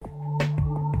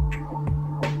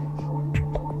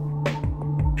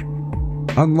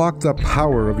Unlock the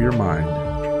power of your mind.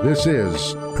 This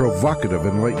is Provocative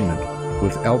Enlightenment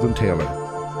with Eldon Taylor.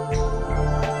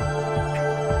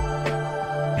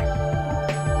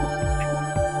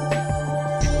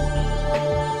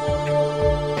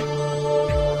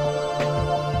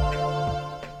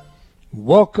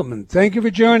 Welcome and thank you for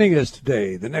joining us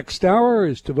today. The next hour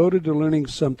is devoted to learning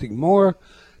something more,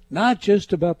 not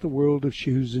just about the world of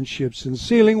shoes and ships and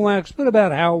sealing wax, but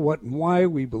about how, what, and why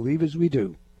we believe as we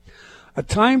do. A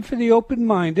time for the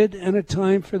open-minded and a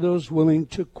time for those willing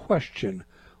to question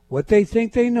what they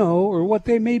think they know or what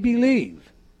they may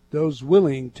believe, those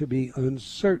willing to be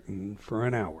uncertain for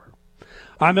an hour.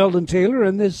 I'm Eldon Taylor,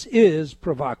 and this is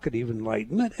Provocative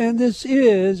Enlightenment, and this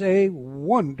is a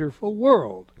wonderful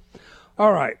world.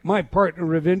 All right, my partner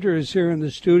Ravinder is here in the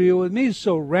studio with me,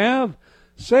 so Rav,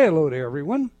 say hello to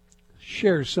everyone,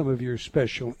 share some of your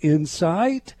special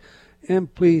insight,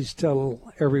 and please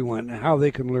tell everyone how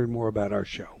they can learn more about our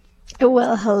show.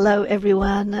 Well, hello,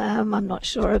 everyone. I'm not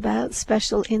sure about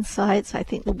special insights. I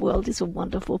think the world is a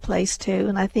wonderful place, too.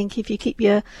 And I think if you keep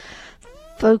your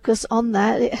focus on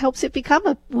that, it helps it become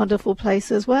a wonderful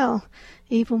place as well,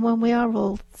 even when we are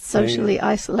all socially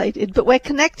isolated. But we're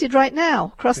connected right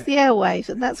now across the airwaves,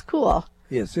 and that's cool.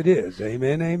 Yes, it is.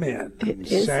 Amen, amen.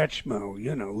 It is. Satchmo,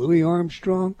 Louis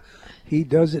Armstrong, he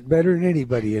does it better than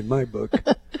anybody in my book.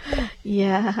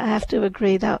 Yeah, I have to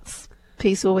agree. That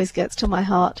piece always gets to my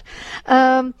heart.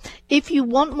 If you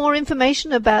want more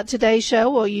information about today's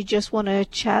show or you just want to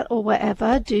chat or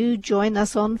whatever, do join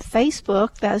us on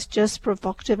Facebook. That's just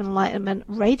Provocative Enlightenment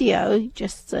Radio.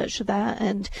 Just search for that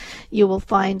and you will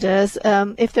find us.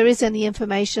 If there is any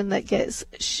information that gets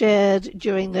shared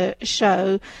during the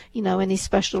show, any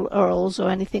special URLs or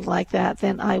anything like that,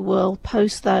 then I will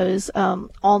post those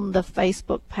on the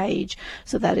Facebook page.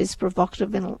 So that is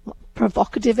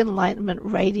Provocative Enlightenment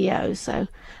Radio. So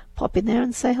pop in there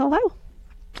and say hello.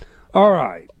 All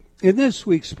right. In this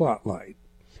week's Spotlight,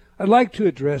 I'd like to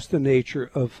address the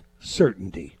nature of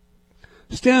certainty.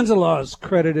 Stanislaw is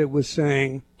credited with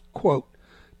saying, quote,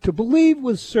 "To believe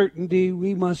with certainty,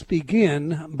 we must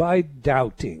begin by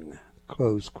doubting,"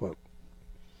 close quote.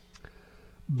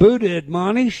 Buddha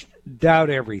admonished, doubt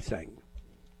everything.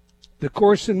 The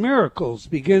Course in Miracles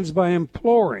begins by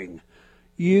imploring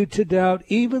you to doubt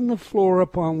even the floor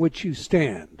upon which you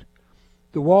stand,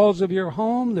 the walls of your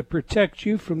home that protect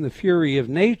you from the fury of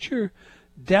nature.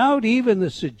 Doubt even the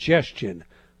suggestion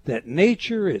that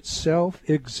nature itself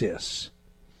exists.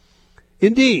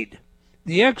 Indeed,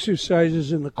 the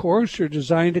exercises in the Course are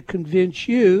designed to convince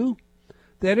you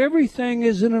that everything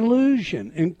is an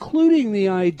illusion, including the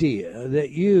idea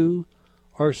that you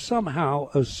are somehow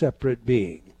a separate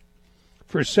being.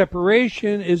 For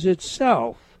separation is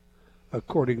itself,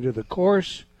 according to the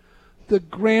Course, the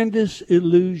grandest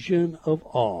illusion of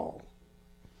all.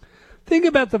 Think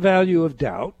about the value of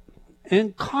doubt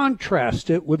and contrast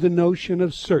it with the notion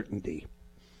of certainty.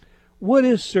 What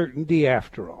is certainty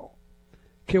after all?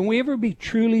 Can we ever be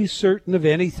truly certain of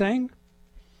anything?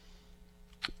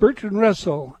 Bertrand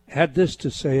Russell had this to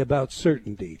say about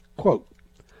certainty, quote,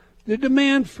 "The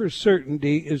demand for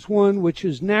certainty is one which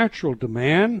is natural to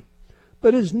man,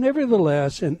 but is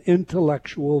nevertheless an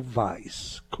intellectual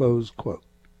vice," close quote.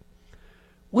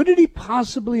 What did he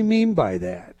possibly mean by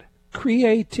that?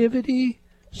 Creativity,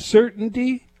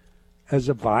 certainty, as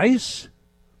a vice?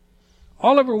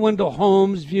 Oliver Wendell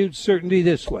Holmes viewed certainty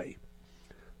this way: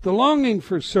 the longing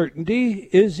for certainty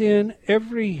is in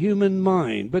every human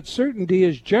mind, but certainty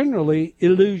is generally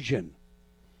illusion.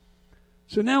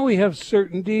 So now we have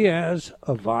certainty as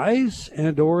a vice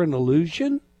and or an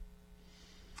illusion.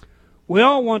 We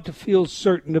all want to feel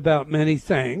certain about many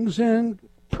things, and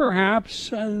perhaps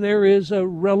there is a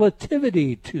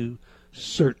relativity to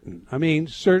certain.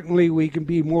 Certainly we can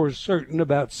be more certain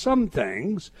about some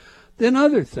things than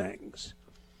other things.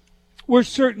 We're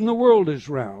certain the world is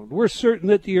round. We're certain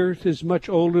that the earth is much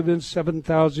older than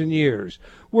 7,000 years.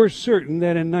 We're certain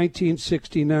that in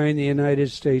 1969 the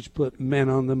United States put men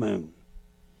on the moon.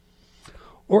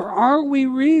 Or are we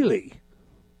really?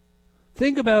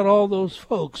 Think about all those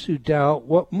folks who doubt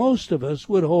what most of us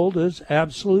would hold as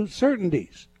absolute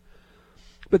certainties.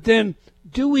 But then,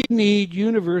 do we need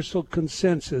universal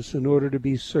consensus in order to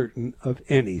be certain of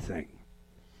anything?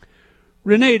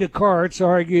 René Descartes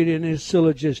argued in his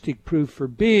syllogistic proof for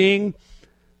being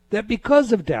that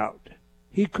because of doubt,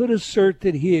 he could assert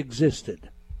that he existed.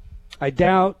 I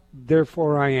doubt,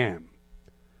 therefore I am.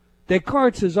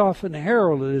 Descartes is often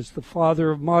heralded as the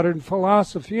father of modern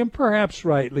philosophy, and perhaps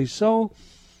rightly so,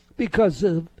 because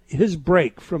of his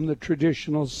break from the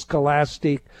traditional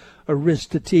scholastic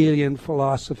Aristotelian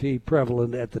philosophy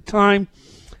prevalent at the time,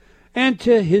 and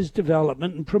to his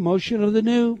development and promotion of the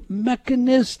new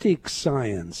mechanistic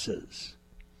sciences.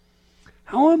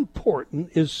 How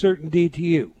important is certainty to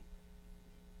you?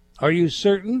 Are you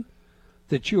certain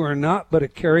that you are not but a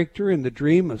character in the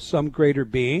dream of some greater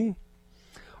being?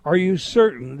 Are you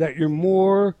certain that you're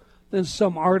more than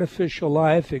some artificial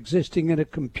life existing in a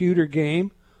computer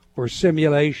game or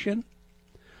simulation?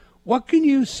 What can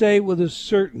you say with a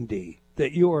certainty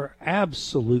that you are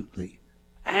absolutely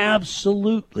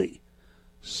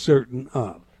certain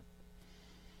of?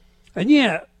 And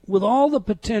yet, with all the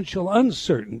potential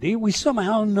uncertainty, we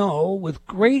somehow know with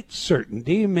great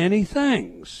certainty many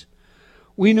things.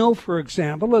 We know, for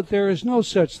example, that there is no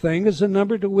such thing as a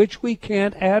number to which we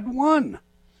can't add 1.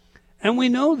 And we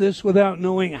know this without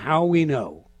knowing how we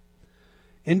know.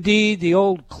 Indeed, the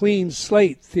old clean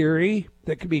slate theory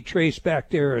that can be traced back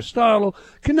to Aristotle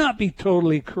cannot be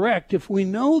totally correct if we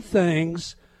know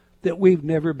things that we've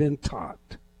never been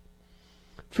taught.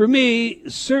 For me,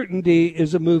 certainty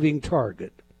is a moving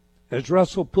target. As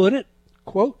Russell put it,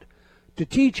 quote, to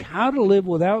teach how to live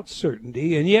without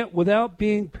certainty and yet without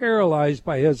being paralyzed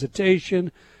by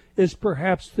hesitation is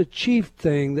perhaps the chief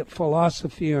thing that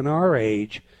philosophy in our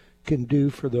age can do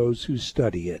for those who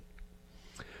study it.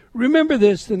 Remember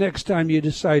this the next time you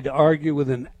decide to argue with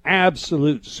an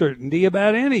absolute certainty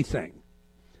about anything.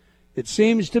 It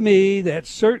seems to me that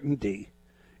certainty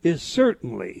is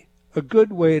certainly a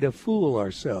good way to fool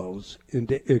ourselves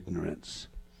into ignorance.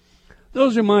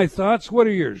 Those are my thoughts. What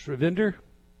are yours, Ravinder?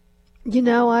 You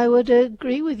know, I would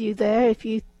agree with you there. If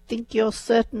you think you're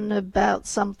certain about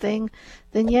something,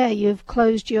 then yeah, you've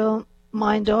closed your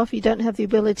mind off. You don't have the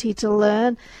ability to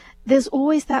learn. There's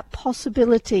always that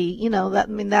possibility,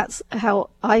 that's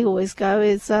how I always go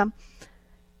is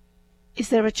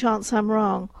there a chance I'm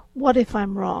wrong? What if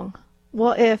I'm wrong?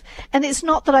 What if? And it's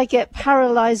not that I get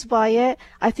paralyzed by it.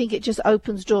 I think it just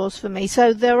opens doors for me.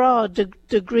 So there are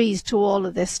degrees to all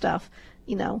of this stuff.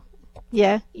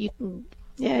 Yeah, you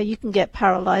can get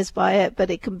paralyzed by it,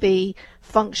 but it can be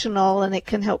functional and it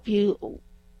can help you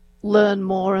learn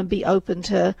more and be open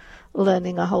to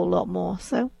learning a whole lot more.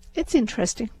 So it's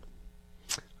interesting.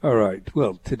 All right.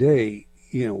 Well, today,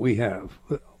 we have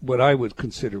what I would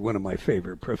consider one of my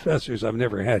favorite professors. I've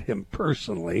never had him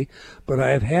personally, but I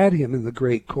have had him in the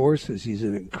great courses. He's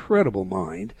an incredible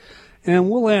mind, and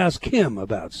we'll ask him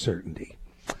about certainty.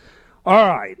 All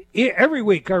right. Every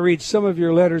week I read some of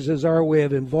your letters as our way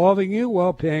of involving you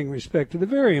while paying respect to the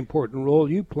very important role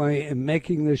you play in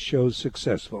making this show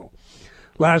successful.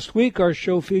 Last week, our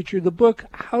show featured the book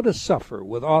How to Suffer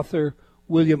with author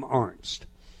William Arnst.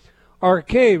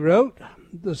 R.K. wrote,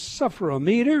 the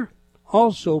sufferometer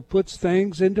also puts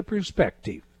things into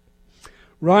perspective.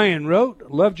 Ryan wrote,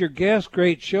 loved your guest,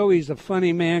 great show. He's a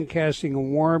funny man casting a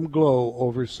warm glow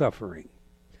over suffering.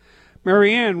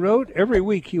 Marianne wrote, every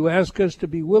week you ask us to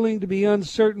be willing to be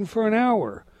uncertain for an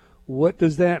hour. What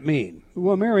does that mean?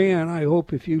 Well, Marianne, I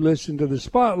hope if you listen to the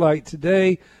spotlight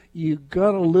today, you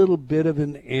got a little bit of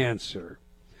an answer.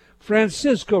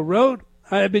 Francisco wrote,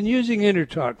 I have been using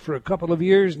InnerTalk for a couple of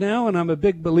years now, and I'm a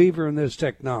big believer in this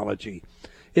technology.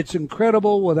 It's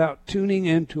incredible without tuning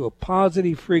into a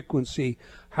positive frequency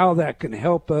how that can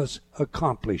help us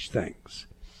accomplish things.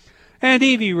 And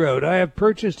Evie wrote, I have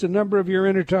purchased a number of your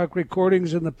InnerTalk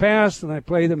recordings in the past, and I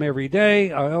play them every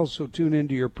day. I also tune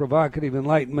into your Provocative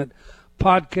Enlightenment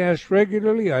podcast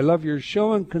regularly. I love your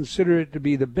show and consider it to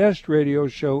be the best radio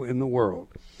show in the world.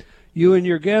 You and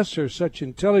your guests are such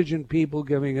intelligent people,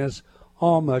 giving us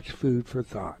all much food for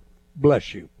thought.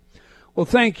 Bless you. Well,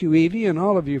 thank you, Evie, and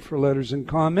all of you for letters and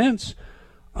comments.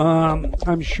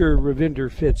 I'm sure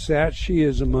Ravinder fits that. She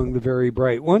is among the very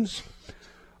bright ones.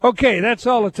 Okay, that's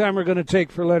all the time we're going to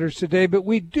take for letters today, but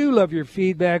we do love your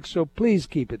feedback, so please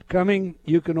keep it coming.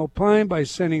 You can opine by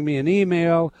sending me an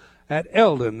email at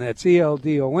Eldon, that's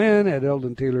ELDON, at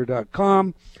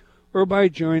eldontaylor.com, or by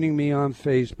joining me on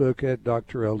Facebook at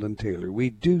Dr. Eldon Taylor. We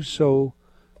do so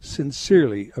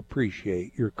sincerely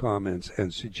appreciate your comments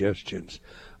and suggestions.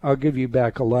 I'll give you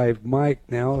back a live mic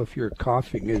now if your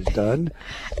coughing is done.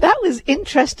 That was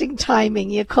interesting timing.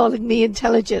 You're calling me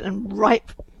intelligent, and right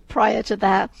prior to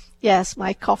that, yes,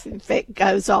 my coughing fit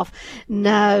goes off.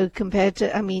 No, compared to,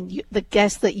 the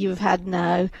guests that you've had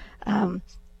now, I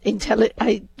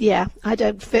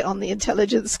don't fit on the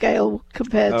intelligence scale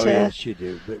compared to... Oh, yes, you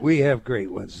do, but we have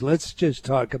great ones. Let's just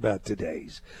talk about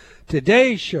today's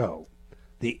show.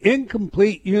 The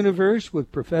Incomplete Universe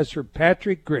with Professor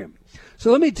Patrick Grimm.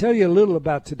 So let me tell you a little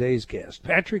about today's guest.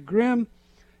 Patrick Grimm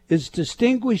is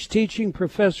Distinguished Teaching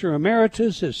Professor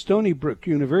Emeritus at Stony Brook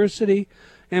University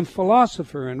and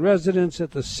Philosopher in Residence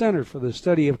at the Center for the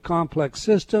Study of Complex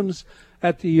Systems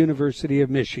at the University of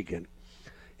Michigan.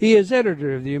 He is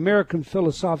editor of the American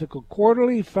Philosophical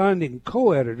Quarterly, founding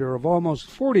co-editor of almost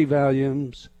 40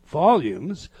 volumes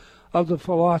of the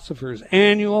Philosopher's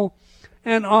Annual,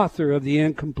 and author of The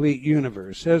Incomplete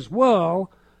Universe, as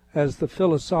well as The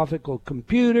Philosophical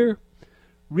Computer,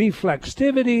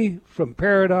 Reflexivity from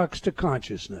Paradox to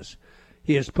Consciousness.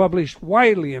 He has published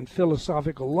widely in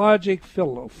philosophical logic,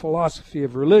 philosophy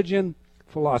of religion,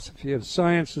 philosophy of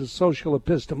science, and social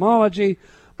epistemology,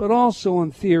 but also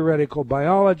in theoretical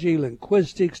biology,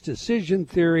 linguistics, decision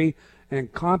theory,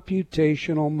 and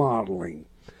computational modeling.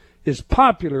 His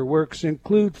popular works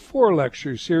include 4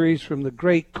 lecture series from the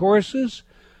Great Courses,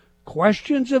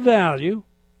 Questions of Value,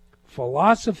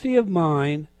 Philosophy of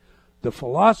Mind, The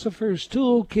Philosopher's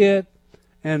Toolkit,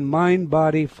 and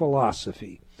Mind-Body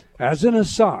Philosophy. As an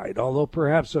aside, although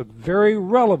perhaps a very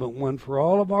relevant one for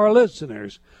all of our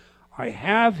listeners, I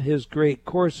have his Great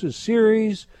Courses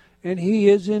series, and he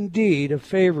is indeed a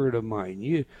favorite of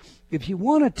mine. If you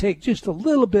want to take just a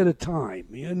little bit of time,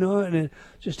 and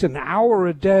just an hour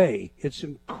a day, it's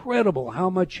incredible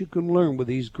how much you can learn with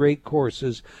these great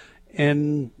courses.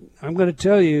 And I'm going to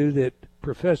tell you that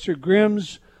Professor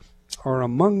Grimm's are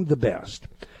among the best.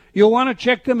 You'll want to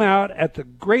check them out at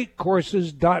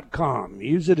thegreatcourses.com.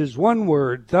 Use it as one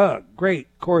word,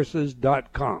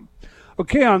 thegreatcourses.com.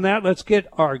 Okay, on that, let's get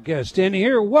our guest in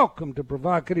here. Welcome to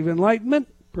Provocative Enlightenment,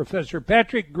 Professor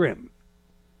Patrick Grimm.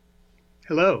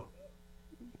 Hello.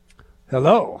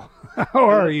 Hello. How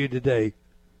are you today?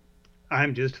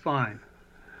 I'm just fine.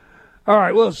 All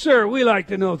right. Well, sir, we like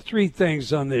to know 3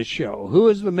 things on this show. Who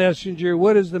is the messenger?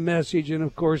 What is the message? And,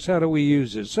 of course, how do we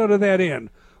use it? So to that end,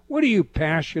 what are you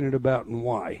passionate about and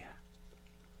why?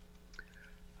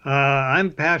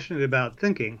 I'm passionate about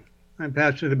thinking. I'm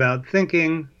passionate about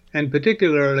thinking and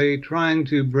particularly trying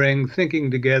to bring thinking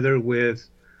together with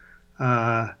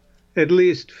at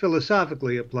least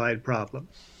philosophically applied problems.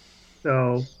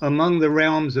 So among the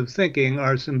realms of thinking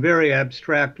are some very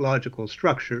abstract logical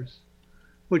structures,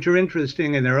 which are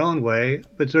interesting in their own way,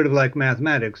 but sort of like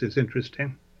mathematics is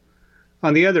interesting.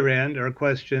 On the other end are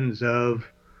questions of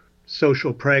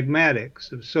social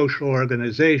pragmatics, of social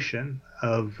organization,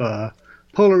 of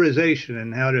polarization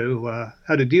and how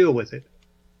to deal with it.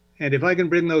 And if I can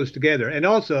bring those together, and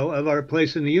also of our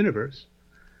place in the universe,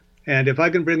 and if I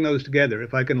can bring those together,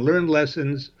 if I can learn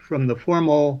lessons from the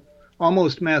formal,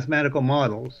 almost mathematical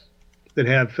models that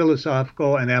have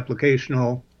philosophical and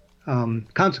applicational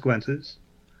consequences,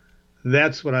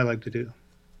 that's what I like to do.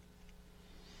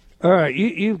 All right,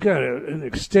 you've got an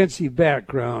extensive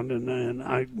background, and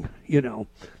I,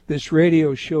 this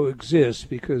radio show exists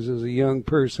because as a young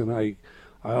person, I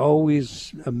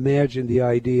always imagined the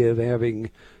idea of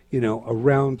having, a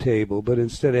round table, but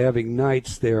instead of having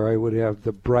knights there, I would have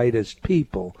the brightest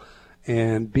people,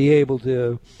 and be able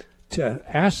to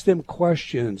ask them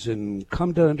questions and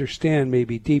come to understand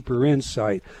maybe deeper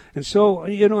insight. And so,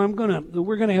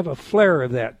 we're gonna have a flare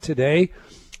of that today.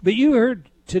 But you heard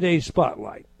today's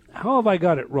spotlight. How have I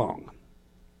got it wrong?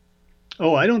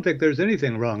 Oh, I don't think there's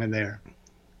anything wrong in there.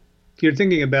 You're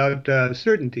thinking about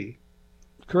certainty.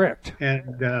 Correct.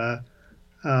 And the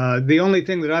only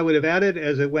thing that I would have added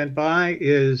as it went by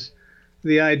is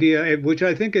the idea, which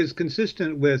I think is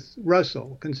consistent with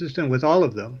Russell, consistent with all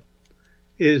of them,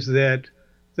 is that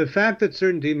the fact that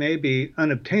certainty may be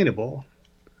unobtainable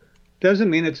doesn't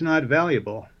mean it's not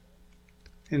valuable.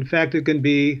 In fact, it can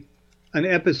be an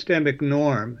epistemic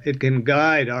norm. It can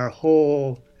guide our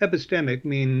whole, epistemic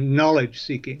mean knowledge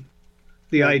seeking.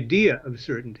 The idea of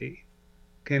certainty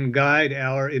can guide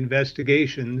our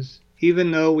investigations,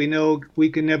 even though we know we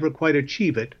can never quite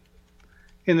achieve it.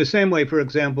 In the same way, for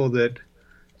example, that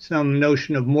some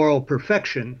notion of moral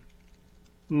perfection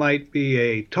might be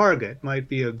a target, might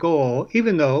be a goal,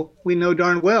 even though we know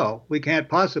darn well we can't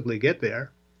possibly get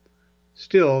there.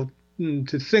 Still,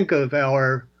 to think of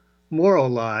our moral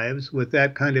lives with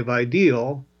that kind of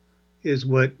ideal is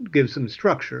what gives them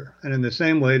structure. And in the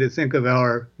same way, to think of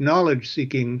our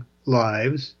knowledge-seeking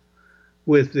lives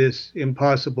with this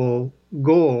impossible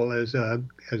goal as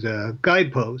a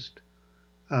guidepost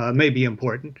may be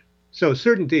important. So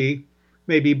certainty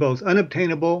may be both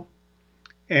unobtainable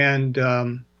and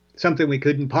something we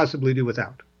couldn't possibly do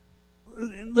without.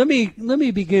 Let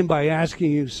me begin by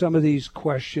asking you some of these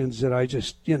questions that I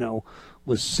just,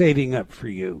 was saving up for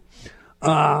you.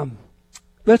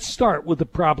 Let's start with the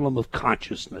problem of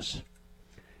consciousness.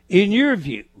 In your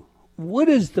view, what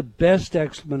is the best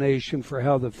explanation for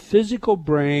how the physical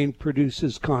brain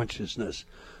produces consciousness,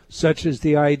 such as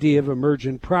the idea of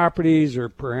emergent properties or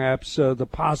perhaps the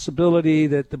possibility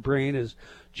that the brain is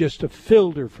just a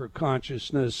filter for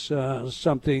consciousness,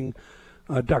 something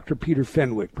Dr. Peter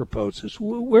Fenwick proposes.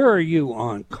 Where are you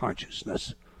on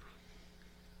consciousness?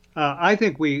 I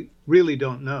think we really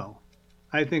don't know.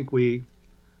 I think we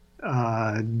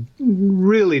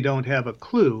really don't have a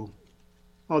clue,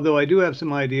 although I do have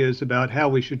some ideas about how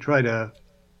we should try to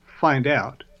find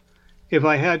out. If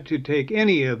I had to take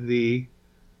any of the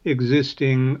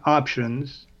existing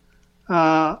options,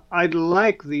 I'd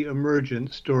like the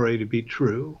emergent story to be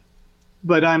true,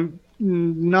 but I'm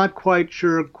not quite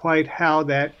sure quite how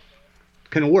that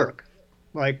can work.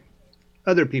 Like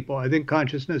other people, I think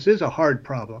consciousness is a hard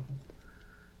problem.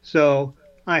 So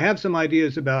I have some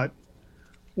ideas about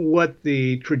what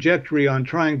the trajectory on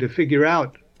trying to figure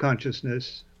out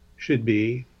consciousness should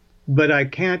be, but I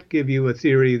can't give you a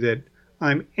theory that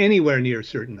I'm anywhere near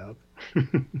certain of.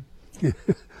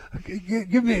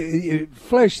 Give me,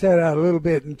 flesh that out a little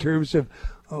bit in terms of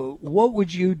what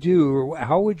would you do, or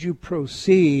how would you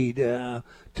proceed to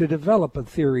develop a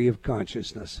theory of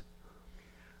consciousness?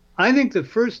 I think the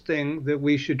first thing that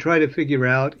we should try to figure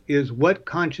out is what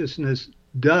consciousness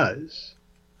does.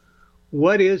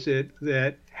 What is it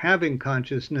that having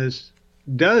consciousness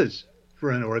does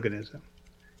for an organism?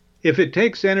 If it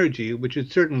takes energy, which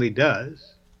it certainly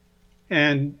does,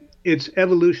 and it's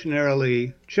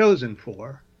evolutionarily chosen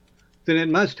for, then it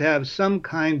must have some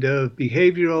kind of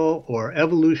behavioral or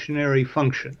evolutionary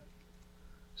function.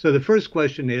 So the first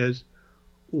question is,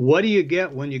 what do you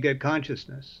get when you get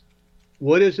consciousness?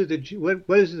 What is it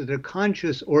that a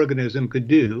conscious organism could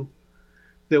do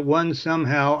that one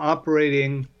somehow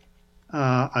operating,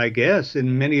 I guess,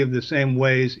 in many of the same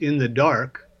ways in the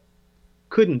dark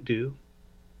couldn't do?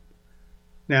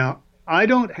 Now, I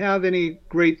don't have any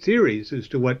great theories as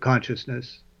to what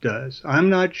consciousness does. I'm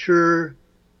not sure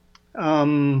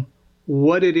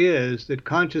what it is that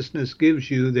consciousness gives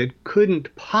you that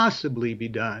couldn't possibly be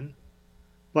done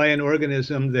by an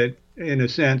organism that, in a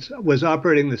sense, was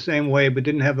operating the same way but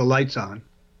didn't have the lights on.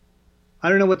 I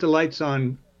don't know what the lights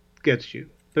on gets you,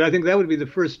 but I think that would be the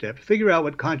first step. Figure out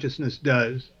what consciousness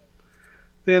does.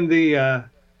 Then the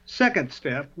second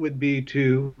step would be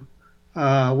to,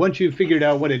 once you've figured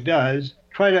out what it does,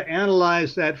 try to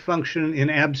analyze that function in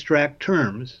abstract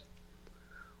terms.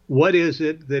 What is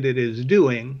it that it is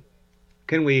doing?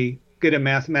 Can we get a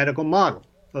mathematical model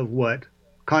of what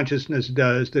consciousness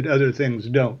does that other things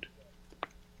don't?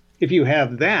 If you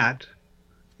have that,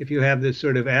 if you have this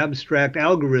sort of abstract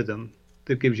algorithm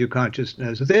that gives you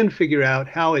consciousness, then figure out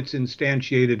how it's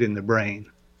instantiated in the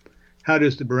brain. How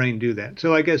does the brain do that?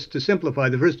 So I guess to simplify,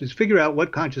 the first is figure out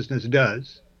what consciousness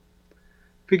does.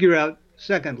 Figure out,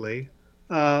 secondly,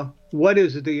 what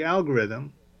is the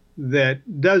algorithm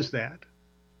that does that?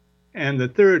 And the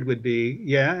third would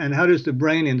be, and how does the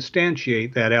brain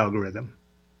instantiate that algorithm?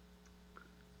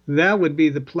 That would be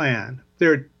the plan.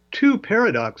 There are two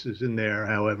paradoxes in there,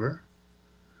 however.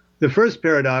 The first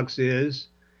paradox is,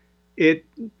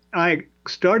 I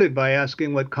started by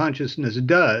asking what consciousness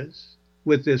does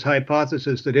with this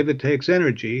hypothesis that if it takes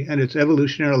energy and it's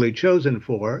evolutionarily chosen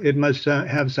for, it must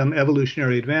have some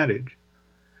evolutionary advantage.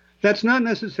 That's not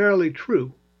necessarily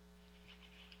true.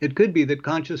 It could be that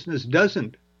consciousness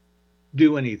doesn't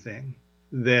do anything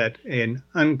that an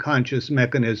unconscious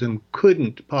mechanism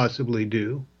couldn't possibly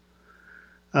do.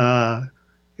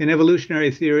 In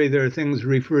evolutionary theory, there are things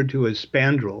referred to as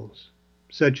spandrels,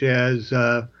 such as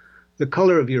the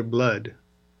color of your blood.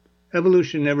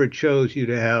 Evolution never chose you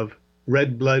to have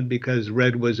red blood because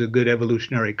red was a good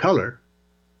evolutionary color.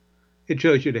 It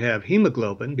chose you to have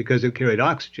hemoglobin because it carried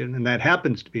oxygen, and that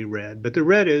happens to be red. But the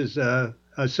red is a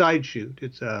side shoot.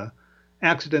 It's an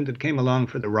accident that came along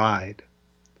for the ride.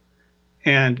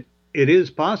 And it is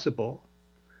possible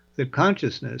that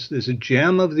consciousness, this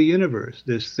gem of the universe,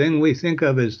 this thing we think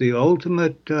of as the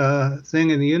ultimate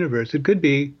thing in the universe, it could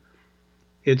be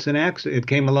it's an accident. It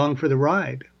came along for the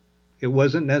ride. It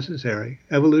wasn't necessary.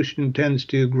 Evolution tends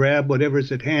to grab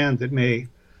whatever's at hand that may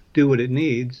do what it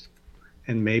needs,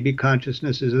 and maybe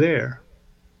consciousness is there.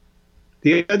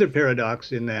 The other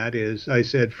paradox in that is, I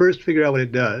said, first figure out what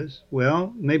it does.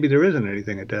 Well, maybe there isn't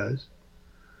anything it does.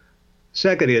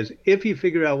 Second is, if you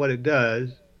figure out what it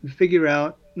does, figure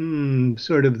out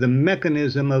sort of the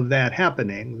mechanism of that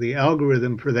happening, the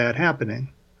algorithm for that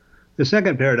happening. The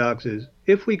second paradox is,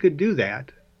 if we could do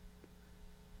that,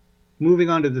 moving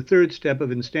on to the third step of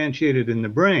instantiated in the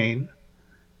brain,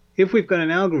 if we've got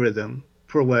an algorithm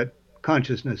for what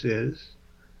consciousness is,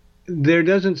 there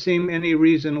doesn't seem any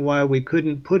reason why we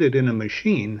couldn't put it in a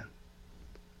machine.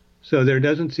 So there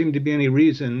doesn't seem to be any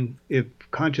reason, if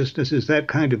consciousness is that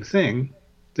kind of thing,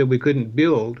 that we couldn't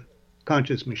build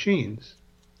conscious machines.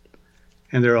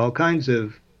 And there are all kinds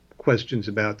of questions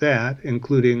about that,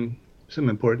 including some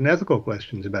important ethical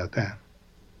questions about that.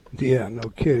 Yeah, no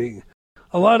kidding.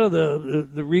 A lot of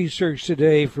the research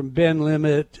today, from Ben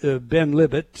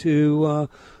Libet to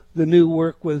the new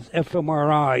work with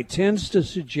fMRI, tends to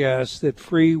suggest that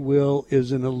free will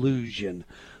is an illusion.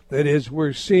 That is,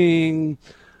 we're seeing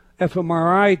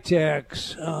fMRI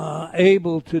techs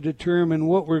able to determine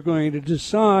what we're going to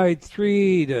decide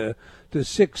 3 to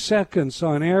 6 seconds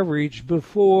on average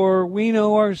before we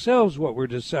know ourselves what we're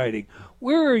deciding.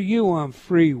 Where are you on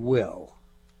free will?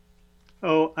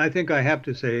 Oh, I think I have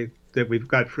to say that we've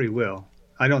got free will.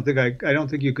 I don't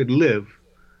think you could live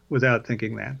without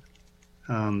thinking that.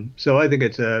 So I think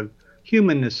it's a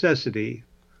human necessity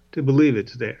to believe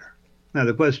it's there. Now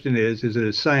the question is it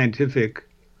a scientific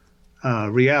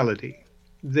reality?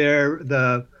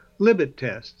 The Libet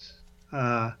tests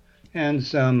and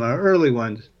some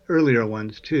earlier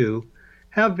ones too,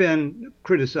 have been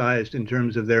criticized in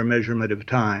terms of their measurement of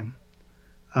time.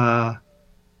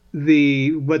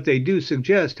 What they do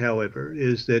suggest, however,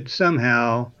 is that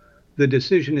somehow the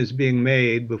decision is being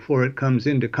made before it comes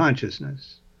into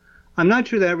consciousness. I'm not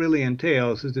sure that really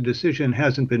entails that the decision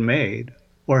hasn't been made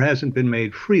or hasn't been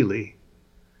made freely.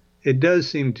 It does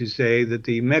seem to say that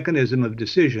the mechanism of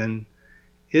decision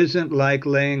isn't like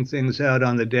laying things out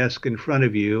on the desk in front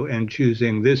of you and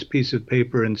choosing this piece of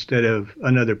paper instead of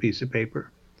another piece of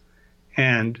paper.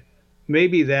 And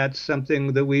maybe that's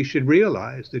something that we should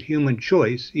realize, that human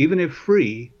choice, even if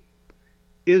free,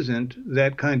 isn't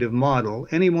that kind of model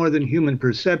any more than human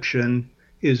perception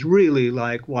is really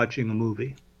like watching a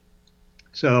movie.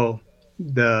 So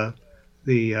the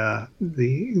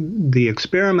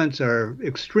experiments are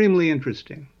extremely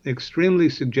interesting, extremely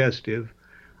suggestive.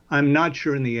 I'm not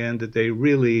sure in the end that they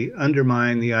really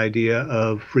undermine the idea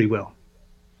of free will.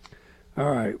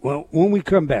 All right. Well, when we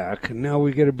come back, and now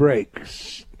we get a break,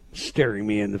 staring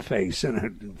me in the face, and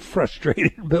I'm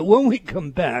frustrated. But when we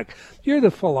come back, you're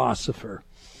the philosopher.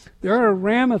 There are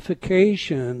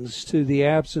ramifications to the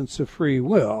absence of free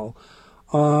will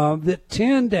that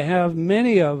tend to have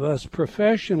many of us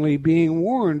professionally being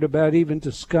warned about even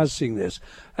discussing this.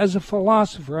 As a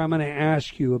philosopher, I'm going to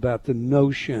ask you about the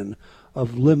notion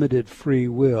of limited free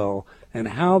will and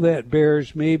how that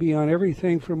bears maybe on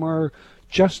everything from our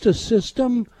justice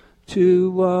system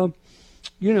to,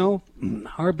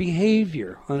 our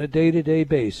behavior on a day-to-day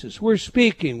basis. We're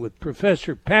speaking with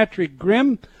Professor Patrick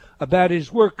Grimm about his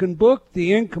work and book,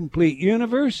 The Incomplete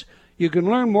Universe. You can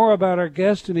learn more about our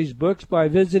guest and his books by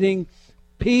visiting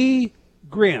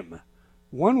pgrimm,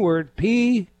 one word,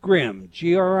 pgrimm,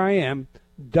 GRIM.org.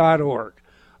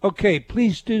 Okay,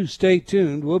 please do stay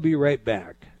tuned. We'll be right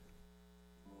back.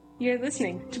 You're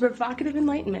listening to Provocative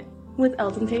Enlightenment with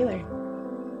Eldon Taylor.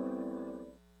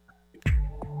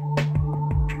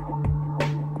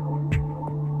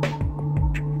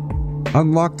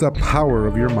 Unlock the power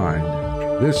of your mind.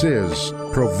 This is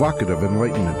Provocative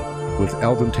Enlightenment with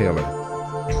Eldon Taylor.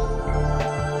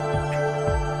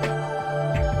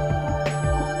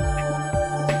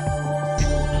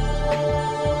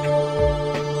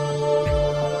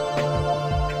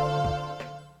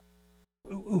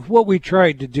 What we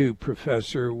tried to do,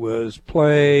 Professor, was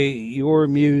play your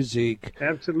music.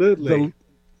 Absolutely.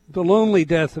 The Lonely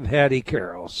Death of Hattie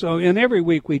Carroll. So, and every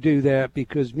week we do that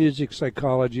because music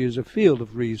psychology is a field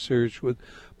of research with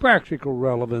practical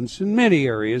relevance in many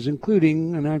areas,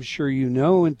 including, and I'm sure you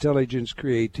know, intelligence,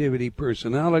 creativity,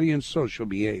 personality, and social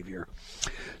behavior.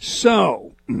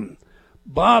 So,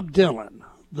 Bob Dylan,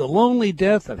 The Lonely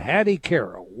Death of Hattie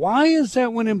Carroll. Why is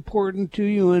that one important to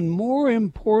you? And more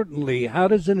importantly, how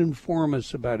does it inform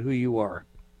us about who you are?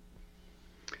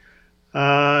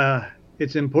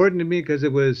 It's important to me because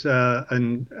it was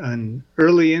an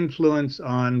early influence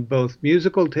on both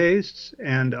musical tastes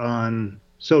and on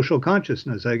social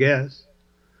consciousness, I guess,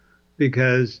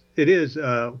 because it is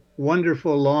a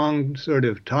wonderful, long sort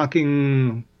of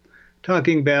talking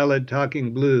ballad,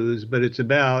 talking blues, but it's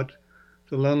about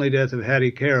the lonely death of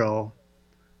Hattie Carroll,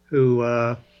 who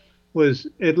was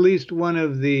at least one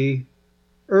of the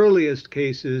earliest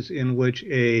cases in which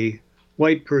a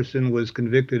white person was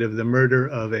convicted of the murder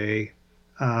of a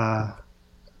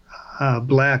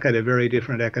black at a very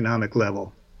different economic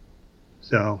level.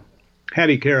 So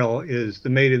Hattie Carroll is the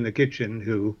maid in the kitchen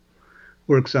who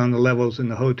works on the levels in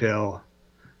the hotel,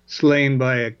 slain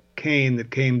by a cane that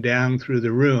came down through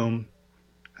the room.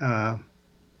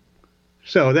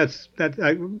 So that's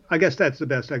I guess that's the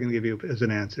best I can give you as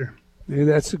an answer. Yeah,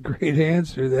 that's a great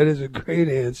answer. That is a great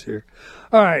answer.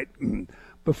 All right.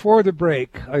 Before the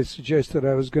break, I suggested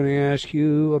I was going to ask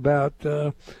you about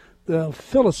the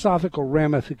philosophical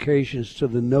ramifications to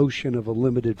the notion of a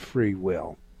limited free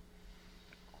will.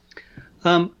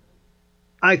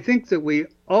 I think that we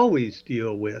always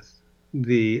deal with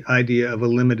the idea of a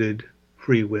limited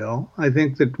free will. I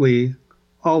think that we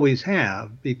always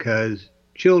have, because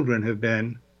children have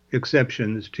been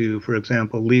exceptions to, for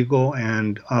example, legal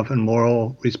and often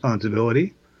moral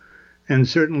responsibility. And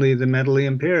certainly the mentally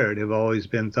impaired have always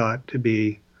been thought to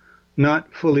be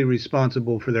not fully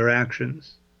responsible for their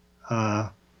actions.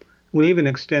 We even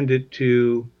extend it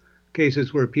to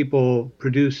cases where people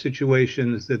produce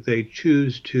situations that they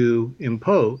choose to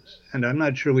impose. And I'm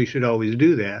not sure we should always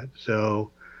do that.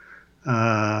 So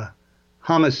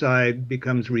homicide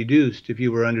becomes reduced if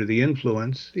you were under the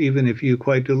influence, even if you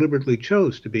quite deliberately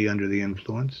chose to be under the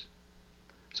influence.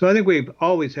 So I think we've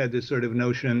always had this sort of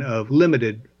notion of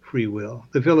limited free will.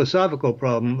 The philosophical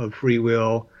problem of free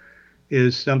will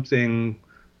is something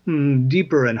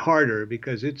deeper and harder,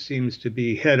 because it seems to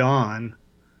be head on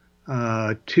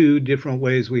two different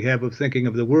ways we have of thinking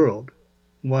of the world,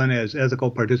 one as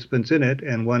ethical participants in it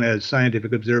and one as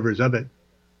scientific observers of it.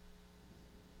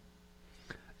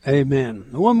 Amen.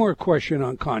 One more question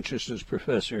on consciousness,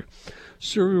 Professor.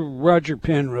 Sir Roger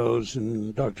Penrose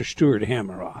and Dr. Stuart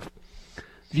Hameroff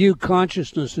view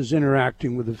consciousness as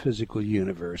interacting with the physical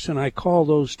universe, and I call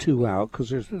those two out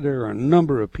because there are a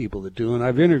number of people that do, and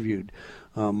I've interviewed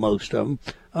most of them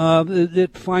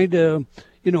that find a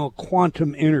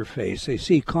quantum interface. They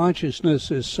see consciousness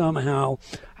as somehow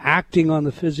acting on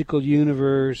the physical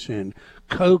universe and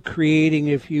co-creating,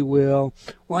 if you will.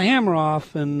 Well,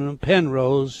 Hameroff and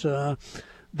Penrose, their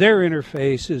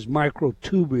interface is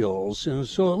microtubules, and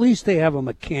so at least they have a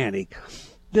mechanic.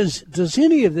 Does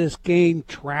any of this gain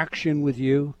traction with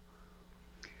you?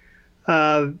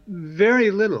 Very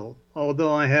little,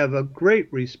 although I have a great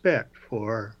respect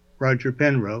for Roger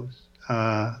Penrose,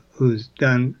 who's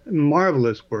done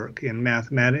marvelous work in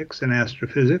mathematics and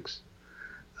astrophysics.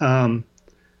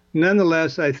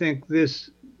 Nonetheless, I think this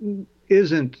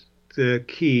isn't the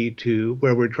key to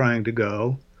where we're trying to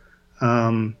go.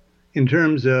 In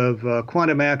terms of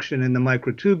quantum action in the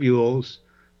microtubules,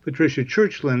 Patricia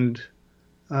Churchland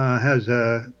has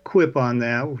a quip on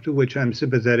that, to which I'm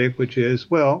sympathetic, which is,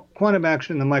 well, quantum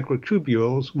action in the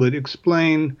microtubules would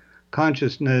explain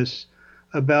consciousness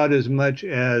about as much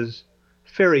as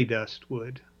fairy dust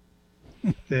would.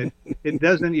 That it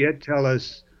doesn't yet tell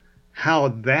us how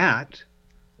that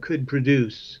could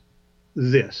produce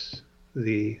this,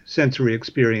 the sensory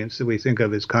experience that we think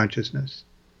of as consciousness.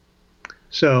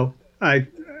 So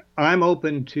I'm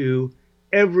open to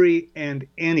every and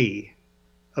any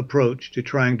approach to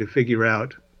trying to figure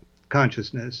out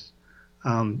consciousness,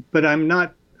 but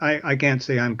I can't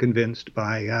say I'm convinced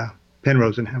by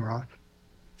Penrose and Hameroff.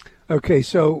 Okay,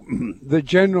 so the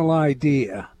general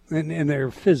idea, and there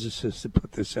are physicists that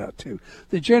put this out too,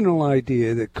 the general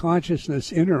idea that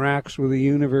consciousness interacts with the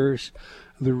universe.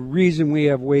 The reason we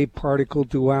have wave-particle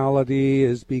duality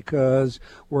is because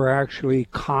we're actually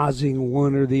causing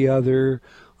one or the other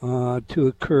to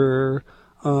occur.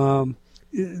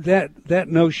 That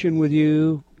notion with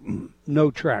you,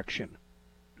 no traction.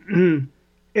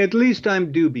 At least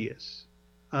I'm dubious.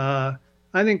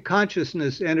 I think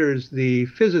consciousness enters the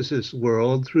physicist's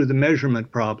world through the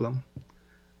measurement problem.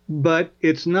 But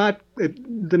it's not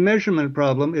the measurement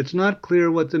problem. It's not clear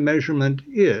what the measurement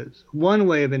is. One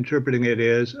way of interpreting it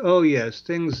is, oh yes,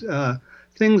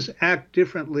 things act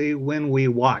differently when we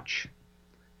watch,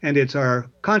 and it's our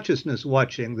consciousness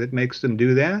watching that makes them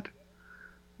do that.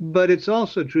 But it's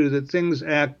also true that things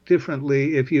act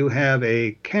differently if you have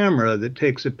a camera that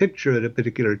takes a picture at a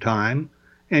particular time,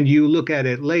 and you look at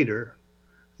it later.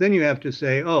 Then you have to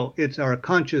say, oh, it's our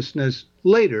consciousness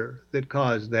later that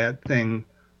caused that thing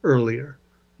earlier.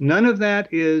 None of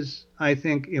that is, I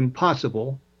think,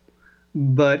 impossible,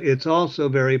 but it's also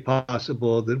very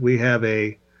possible that we have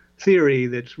a theory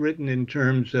that's written in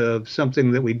terms of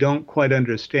something that we don't quite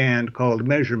understand called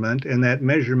measurement, and that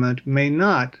measurement may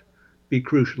not be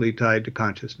crucially tied to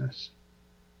consciousness.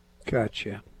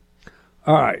 Gotcha.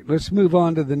 All right, let's move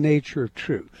on to the nature of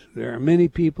truth. There are many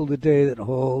people today that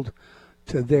hold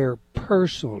to their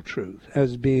personal truth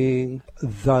as being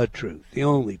the truth, the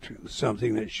only truth,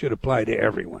 something that should apply to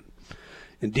everyone.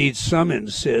 Indeed, some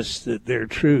insist that their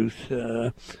truth,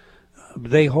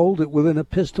 they hold it with an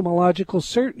epistemological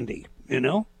certainty,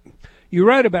 You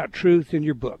write about truth in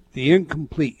your book, The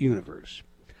Incomplete Universe.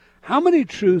 How many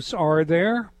truths are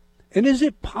there? And is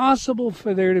it possible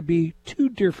for there to be two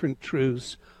different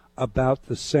truths about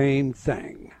the same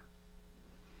thing?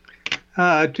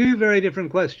 Two very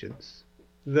different questions.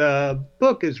 The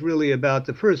book is really about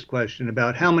the first question,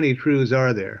 about how many truths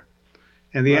are there?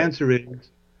 And the answer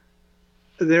is,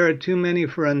 there are too many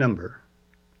for a number.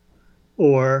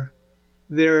 Or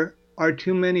there are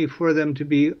too many for them to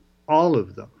be all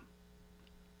of them.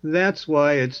 that's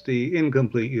why it's the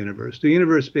incomplete universe. The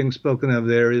universe being spoken of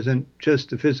there isn't just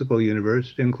the physical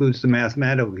universe. It includes the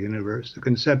mathematical universe, the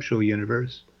conceptual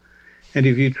universe. And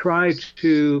if you try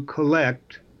to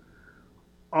collect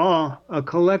a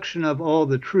collection of all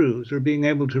the truths, or being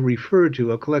able to refer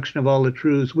to a collection of all the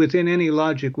truths within any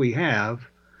logic we have,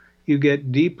 you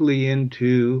get deeply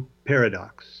into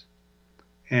paradox.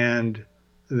 And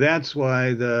that's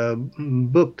why the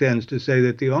book tends to say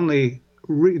that the only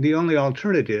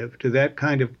alternative to that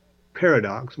kind of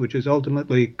paradox, which is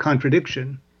ultimately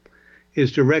contradiction,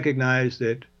 is to recognize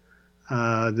that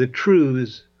the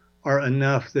truths are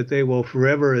enough that they will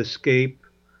forever escape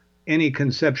any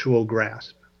conceptual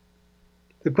grasp.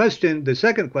 The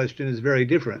second question is very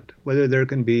different, whether there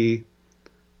can be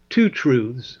two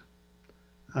truths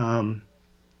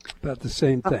about the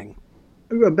same thing.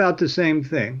 About the same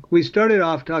thing. We started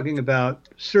off talking about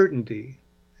certainty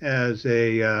as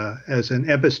an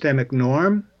epistemic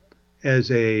norm, as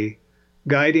a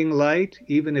guiding light,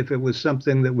 even if it was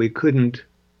something that we couldn't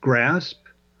grasp.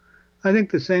 I think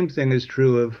the same thing is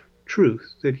true of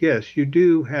truth, that yes, you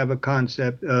do have a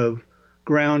concept of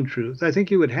ground truth. I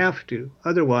think you would have to.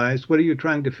 Otherwise, what are you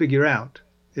trying to figure out?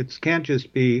 It can't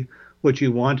just be what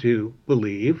you want to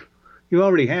believe. You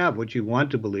already have what you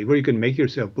want to believe, or you can make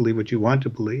yourself believe what you want to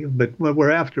believe. But what we're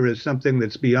after is something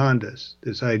that's beyond us,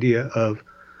 this idea of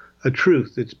a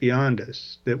truth that's beyond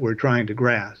us that we're trying to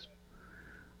grasp.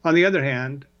 On the other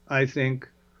hand, I think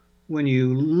when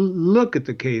you look at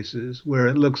the cases where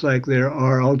it looks like there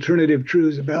are alternative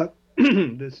truths about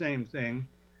the same thing,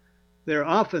 they're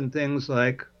often things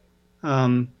like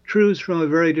truths from a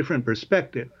very different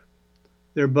perspective.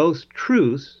 They're both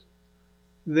truths.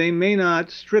 They may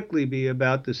not strictly be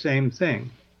about the same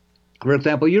thing. For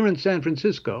example, you're in San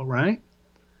Francisco, right?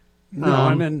 No,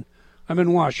 I'm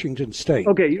in Washington State.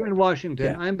 Okay, you're in Washington.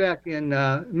 Yeah. I'm back in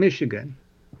Michigan.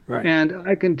 Right. And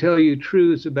I can tell you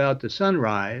truths about the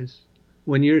sunrise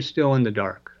when you're still in the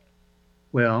dark.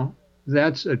 Well,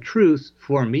 that's a truth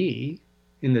for me,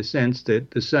 in the sense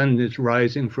that the sun is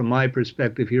rising from my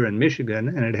perspective here in Michigan,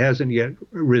 and it hasn't yet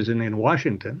risen in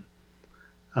Washington.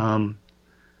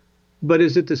 But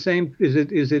is it the same? Is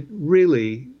it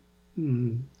really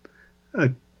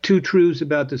two truths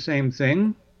about the same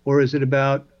thing, or is it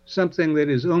about something that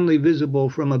is only visible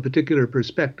from a particular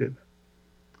perspective?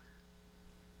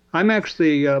 I'm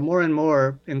actually more and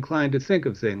more inclined to think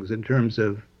of things in terms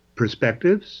of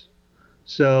perspectives.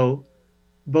 So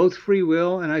both free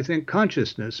will and I think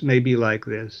consciousness may be like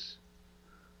this,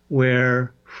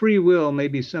 where free will may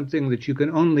be something that you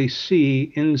can only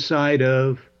see inside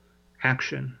of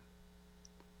action.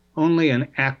 Only an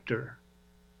actor,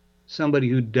 somebody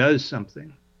who does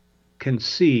something, can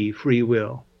see free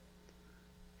will.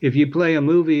 If you play a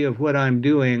movie of what I'm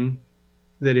doing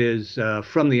that is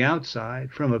from the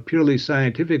outside, from a purely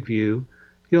scientific view,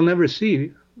 you'll never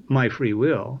see my free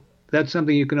will. That's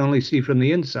something you can only see from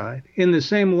the inside. In the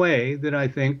same way that I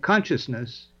think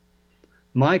consciousness,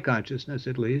 my consciousness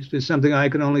at least, is something I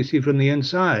can only see from the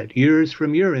inside, years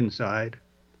from your inside,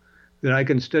 that I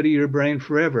can study your brain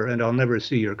forever and I'll never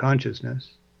see your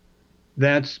consciousness.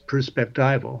 That's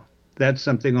perspectival. That's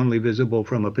something only visible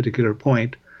from a particular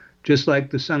point, just like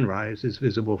the sunrise is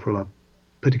visible from a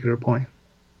particular point.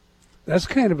 That's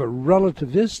kind of a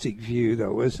relativistic view,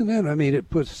 though, isn't it? I mean, it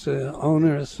puts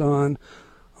onus on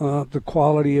the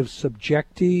quality of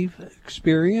subjective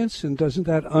experience, and doesn't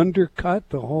that undercut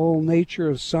the whole nature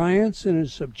of science in a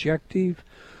subjective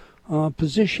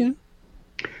position?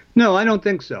 No, I don't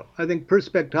think so. I think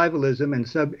perspectivalism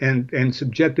and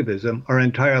subjectivism are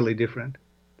entirely different.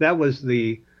 That was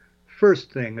the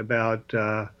first thing about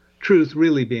truth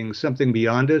really being something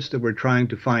beyond us that we're trying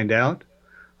to find out.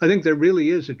 I think there really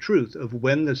is a truth of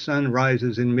when the sun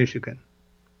rises in Michigan.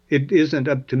 It isn't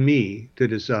up to me to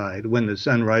decide when the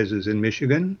sun rises in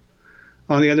Michigan.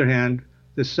 On the other hand,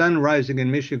 the sun rising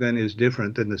in Michigan is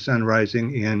different than the sun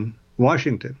rising in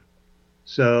Washington.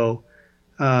 So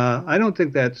I don't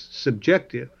think that's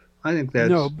subjective. I think that's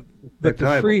no, but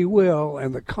the free will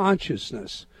and the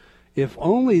consciousness, if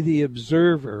only the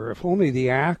observer, if only the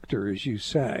actor, as you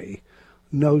say,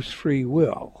 knows free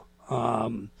will,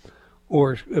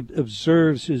 or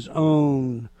observes his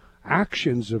own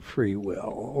actions of free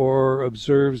will, or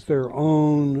observes their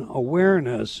own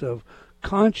awareness of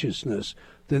consciousness,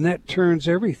 then that turns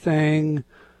everything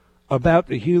about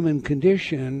the human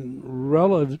condition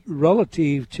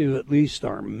relative to at least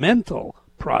our mental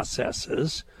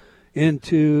processes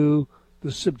into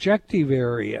the subjective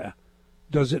area.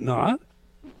 Does it not?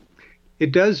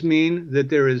 It does mean that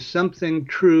there is something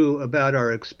true about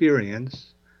our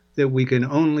experience that we can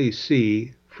only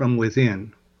see from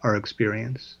within our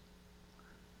experience.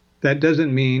 That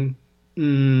doesn't mean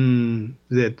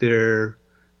that there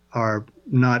are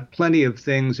not plenty of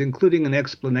things, including an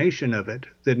explanation of it,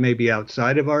 that may be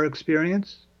outside of our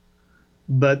experience.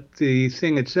 But the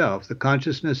thing itself, the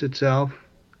consciousness itself,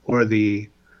 or the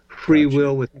free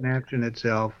will within action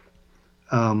itself,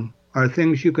 are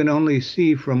things you can only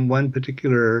see from one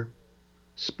particular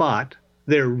spot.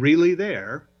 They're really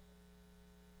there.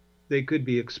 They could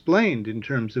be explained in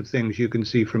terms of things you can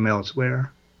see from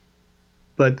elsewhere,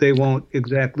 but they won't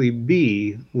exactly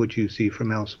be what you see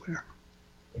from elsewhere.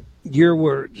 Your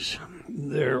words.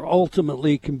 There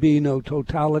ultimately can be no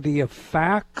totality of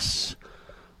facts.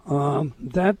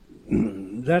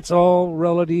 That's all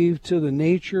relative to the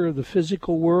nature of the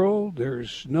physical world.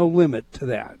 There's no limit to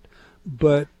that.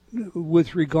 But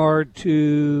with regard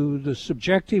to the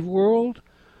subjective world,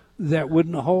 that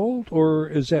wouldn't hold, or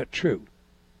is that true?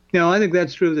 No, I think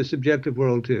that's true of the subjective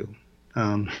world too.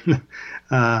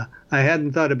 I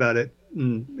hadn't thought about it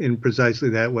in precisely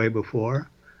that way before,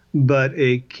 but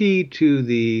a key to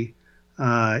the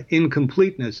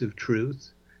incompleteness of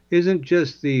truth isn't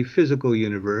just the physical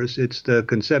universe, it's the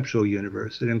conceptual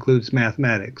universe. It includes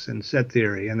mathematics and set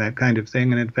theory and that kind of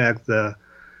thing. And in fact, the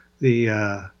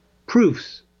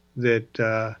proofs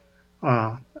that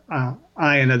I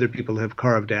and other people have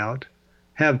carved out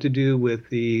have to do with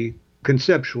the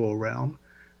conceptual realm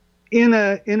in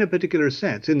a particular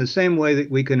sense, in the same way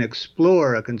that we can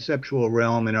explore a conceptual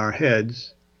realm in our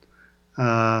heads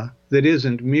that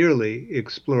isn't merely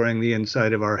exploring the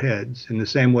inside of our heads. In the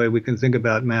same way we can think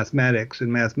about mathematics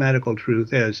and mathematical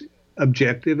truth as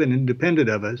objective and independent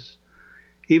of us,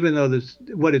 even though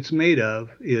what it's made of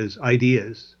is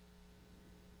ideas.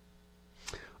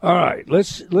 All right,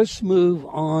 let's move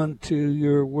on to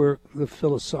your work, The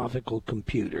Philosophical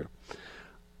Computer.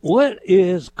 What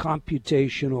is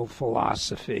computational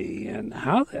philosophy, and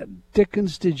how the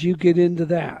dickens did you get into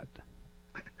that?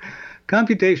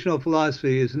 Computational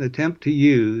philosophy is an attempt to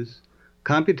use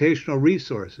computational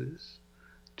resources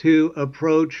to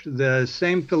approach the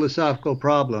same philosophical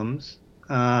problems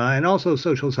and also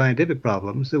social scientific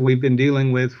problems that we've been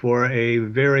dealing with for a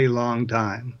very long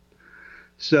time.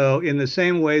 So in the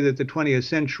same way that the 20th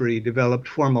century developed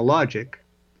formal logic,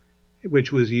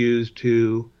 which was used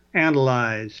to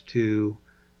analyze, to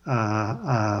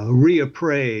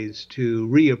reappraise, to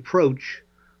reapproach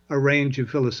a range of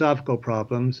philosophical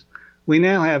problems, we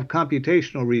now have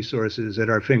computational resources at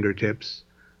our fingertips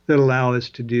that allow us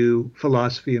to do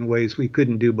philosophy in ways we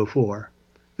couldn't do before.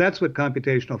 That's what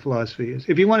computational philosophy is.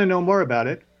 If you want to know more about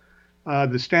it,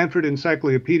 the Stanford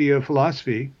Encyclopedia of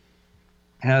Philosophy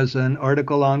has an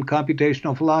article on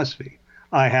computational philosophy.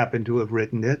 I happen to have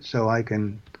written it, so I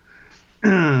can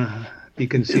be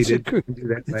conceited to do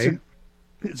that way.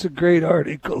 It's a great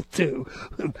article, too.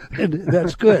 And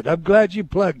that's good. I'm glad you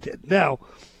plugged it. Now,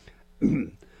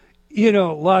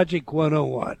 Logic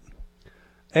 101.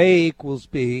 A equals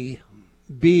B,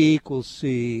 B equals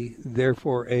C,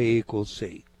 therefore A equals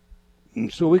C.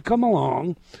 And so we come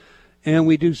along and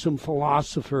we do some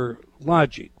philosopher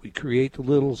logic. We create a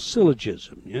little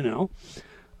syllogism,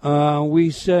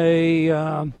 We say,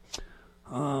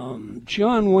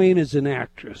 John Wayne is an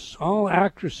actress. All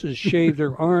actresses shave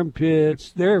their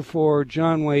armpits, therefore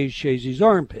John Wayne shaves his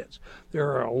armpits. There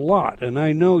are a lot, and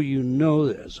I know you know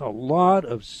this, a lot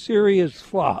of serious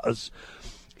flaws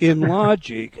in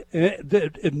logic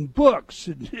that in books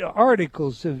and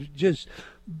articles have just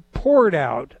poured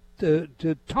out to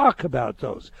talk about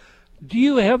those. Do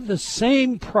you have the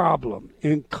same problem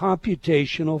in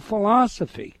computational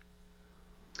philosophy?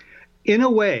 In a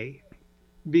way,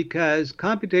 because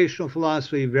computational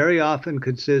philosophy very often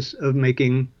consists of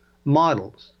making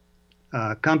models,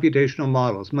 computational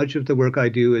models. Much of the work I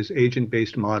do is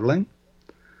agent-based modeling.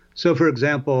 So, for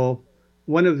example,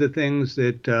 one of the things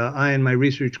that I and my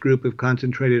research group have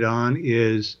concentrated on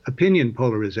is opinion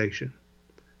polarization,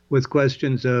 with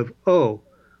questions of,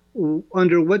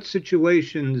 under what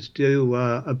situations do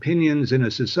opinions in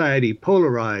a society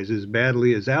polarize as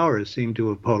badly as ours seem to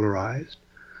have polarized?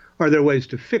 Are there ways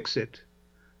to fix it?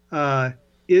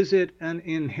 Is it an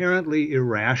inherently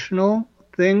irrational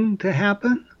thing to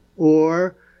happen?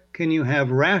 Or can you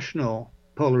have rational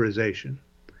polarization?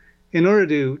 In order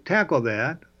to tackle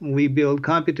that, we build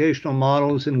computational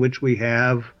models in which we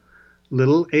have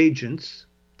little agents,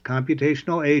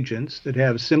 computational agents that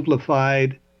have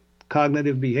simplified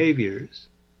cognitive behaviors,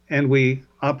 and we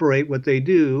operate what they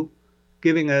do,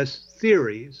 giving us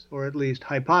theories, or at least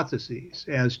hypotheses,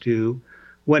 as to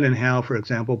when and how, for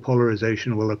example,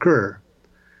 polarization will occur.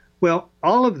 Well,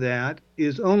 all of that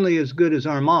is only as good as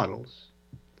our models,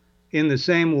 in the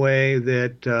same way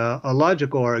that a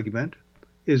logical argument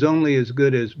is only as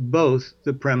good as both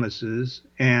the premises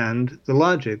and the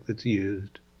logic that's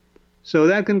used. So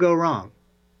that can go wrong.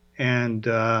 And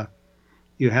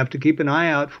you have to keep an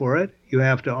eye out for it. You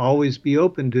have to always be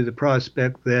open to the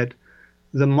prospect that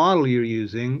the model you're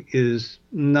using is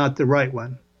not the right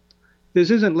one. This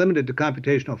isn't limited to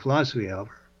computational philosophy,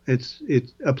 however.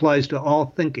 It applies to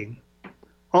all thinking.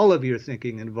 All of your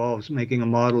thinking involves making a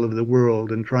model of the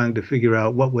world and trying to figure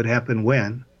out what would happen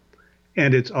when.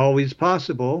 And it's always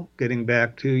possible, getting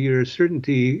back to your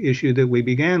certainty issue that we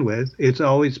began with, it's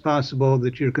always possible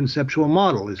that your conceptual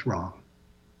model is wrong.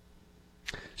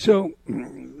 So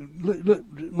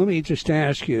let me just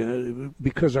ask you,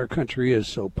 because our country is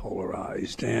so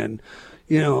polarized, and,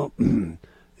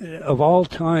 of all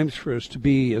times for us to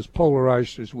be as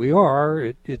polarized as we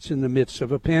are, it's in the midst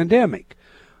of a pandemic.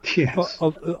 Yes.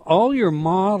 All your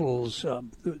models,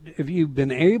 have you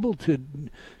been able to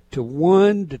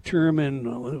one,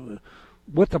 determine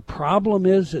what the problem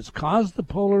is that's caused the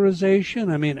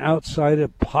polarization? I mean, outside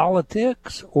of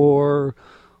politics, or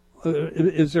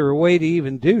is there a way to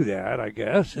even do that, I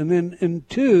guess? And then, and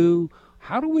two,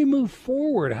 how do we move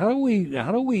forward? How do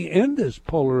we end this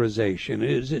polarization?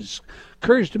 It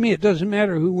occurs to me it doesn't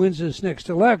matter who wins this next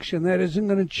election. That isn't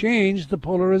going to change the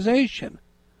polarization.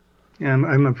 Yeah,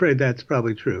 I'm afraid that's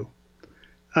probably true.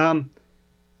 The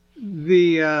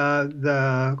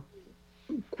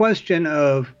question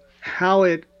of how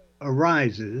it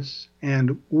arises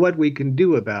and what we can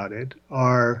do about it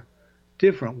are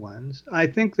different ones. I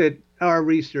think that our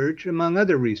research, among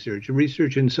other research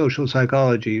in social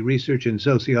psychology, research in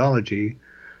sociology,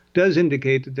 does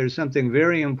indicate that there's something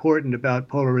very important about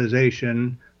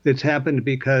polarization that's happened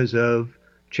because of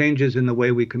changes in the way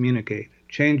we communicate,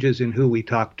 changes in who we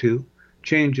talk to,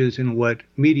 changes in what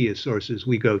media sources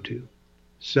we go to.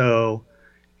 So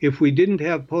if we didn't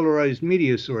have polarized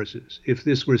media sources, if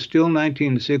this were still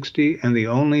 1960 and the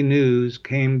only news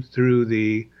came through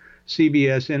the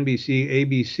CBS, NBC,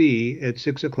 ABC at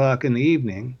 6 o'clock in the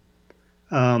evening,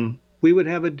 we would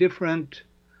have a different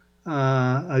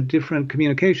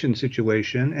communication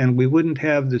situation, and we wouldn't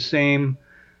have the same,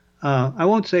 I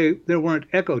won't say there weren't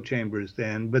echo chambers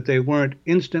then, but they weren't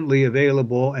instantly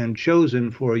available and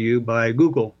chosen for you by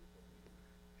Google.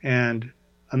 And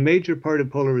a major part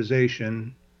of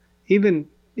polarization, even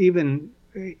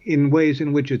in ways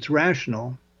in which it's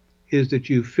rational, is that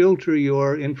you filter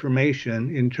your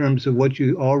information in terms of what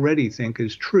you already think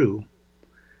is true.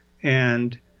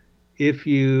 And if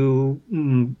you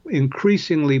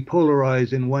increasingly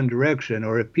polarize in one direction,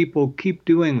 or if people keep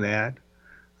doing that,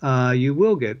 you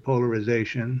will get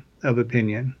polarization of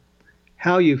opinion.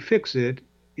 How you fix it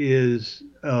is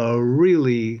a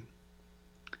really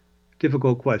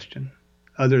difficult question,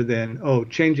 other than,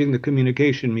 changing the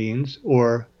communication means,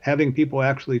 or having people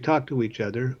actually talk to each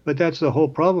other. But that's the whole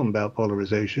problem about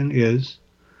polarization, is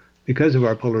because of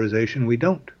our polarization, we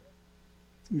don't.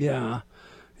 Yeah.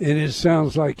 And it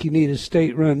sounds like you need a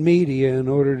state-run media in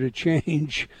order to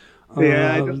change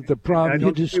the problem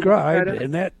you described.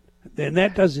 And that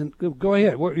doesn't, go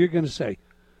ahead, what you're going to say.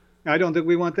 I don't think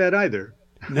we want that either.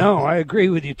 No, I agree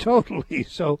with you totally.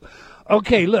 So,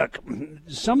 okay, look,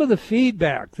 some of the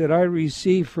feedback that I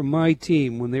received from my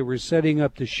team when they were setting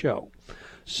up the show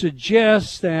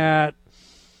suggests that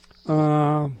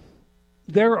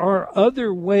there are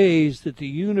other ways that the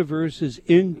universe is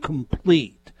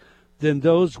incomplete than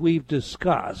those we've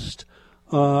discussed,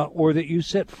 or that you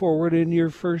set forward in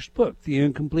your first book, The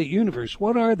Incomplete Universe.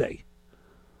 What are they?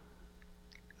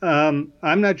 I'm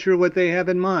not sure what they have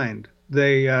in mind.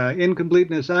 The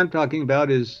incompleteness I'm talking about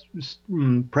is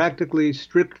practically,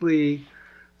 strictly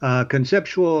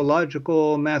conceptual,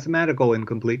 logical, mathematical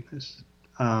incompleteness,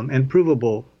 and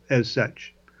provable as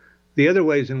such. The other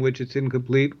ways in which it's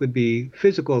incomplete would be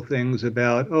physical things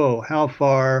about, how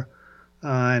far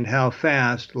and how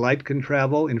fast light can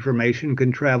travel, information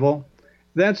can travel.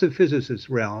 That's a physicist's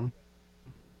realm,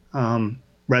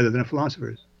 rather than a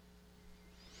philosopher's.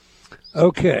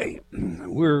 Okay,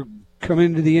 we're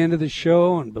coming to the end of the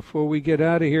show, and before we get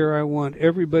out of here, I want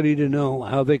everybody to know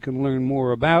how they can learn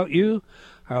more about you,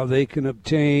 how they can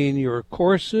obtain your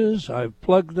courses. I've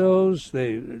plugged those.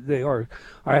 They are,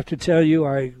 I have to tell you,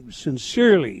 I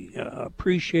sincerely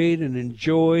appreciate and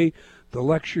enjoy the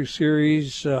lecture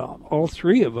series, all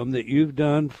three of them that you've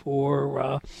done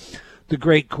for the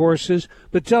great courses.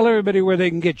 But tell everybody where they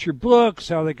can get your books,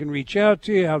 how they can reach out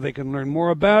to you, how they can learn more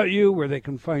about you, where they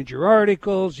can find your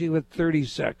articles. You have 30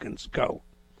 seconds. Go.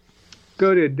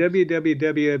 Go to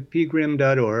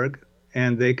www.pgrim.org,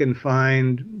 and they can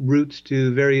find routes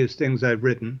to various things I've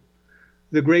written.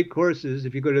 The great courses,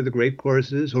 if you go to the great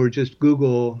courses or just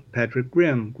Google Patrick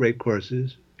Grimm great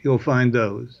courses, you'll find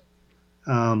those.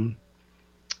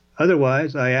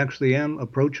 Otherwise, I actually am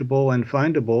approachable and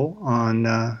findable on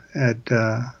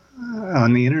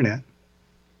the internet.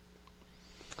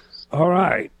 All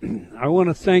right. I want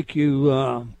to thank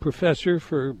you, Professor,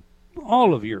 for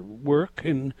all of your work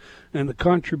and the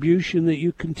contribution that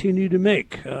you continue to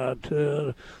make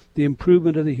to the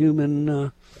improvement of the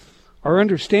human, our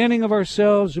understanding of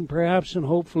ourselves, and perhaps and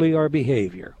hopefully our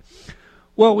behavior.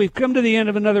 Well, we've come to the end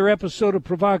of another episode of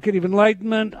Provocative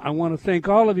Enlightenment. I want to thank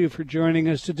all of you for joining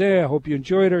us today. I hope you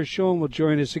enjoyed our show and will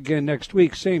join us again next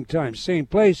week, same time, same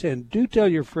place. And do tell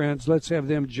your friends, let's have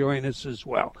them join us as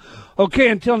well. Okay,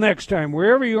 until next time,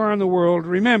 wherever you are in the world,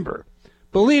 remember,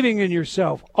 believing in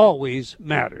yourself always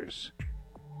matters.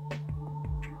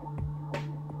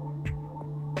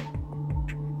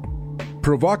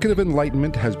 Provocative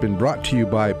Enlightenment has been brought to you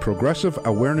by Progressive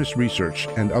Awareness Research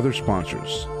and other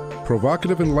sponsors.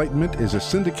 Provocative Enlightenment is a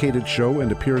syndicated show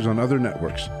and appears on other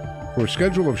networks. For a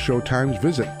schedule of show times,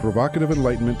 visit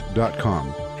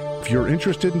provocativeenlightenment.com. If you're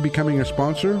interested in becoming a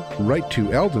sponsor, write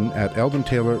to Eldon at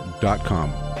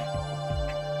eldontaylor.com.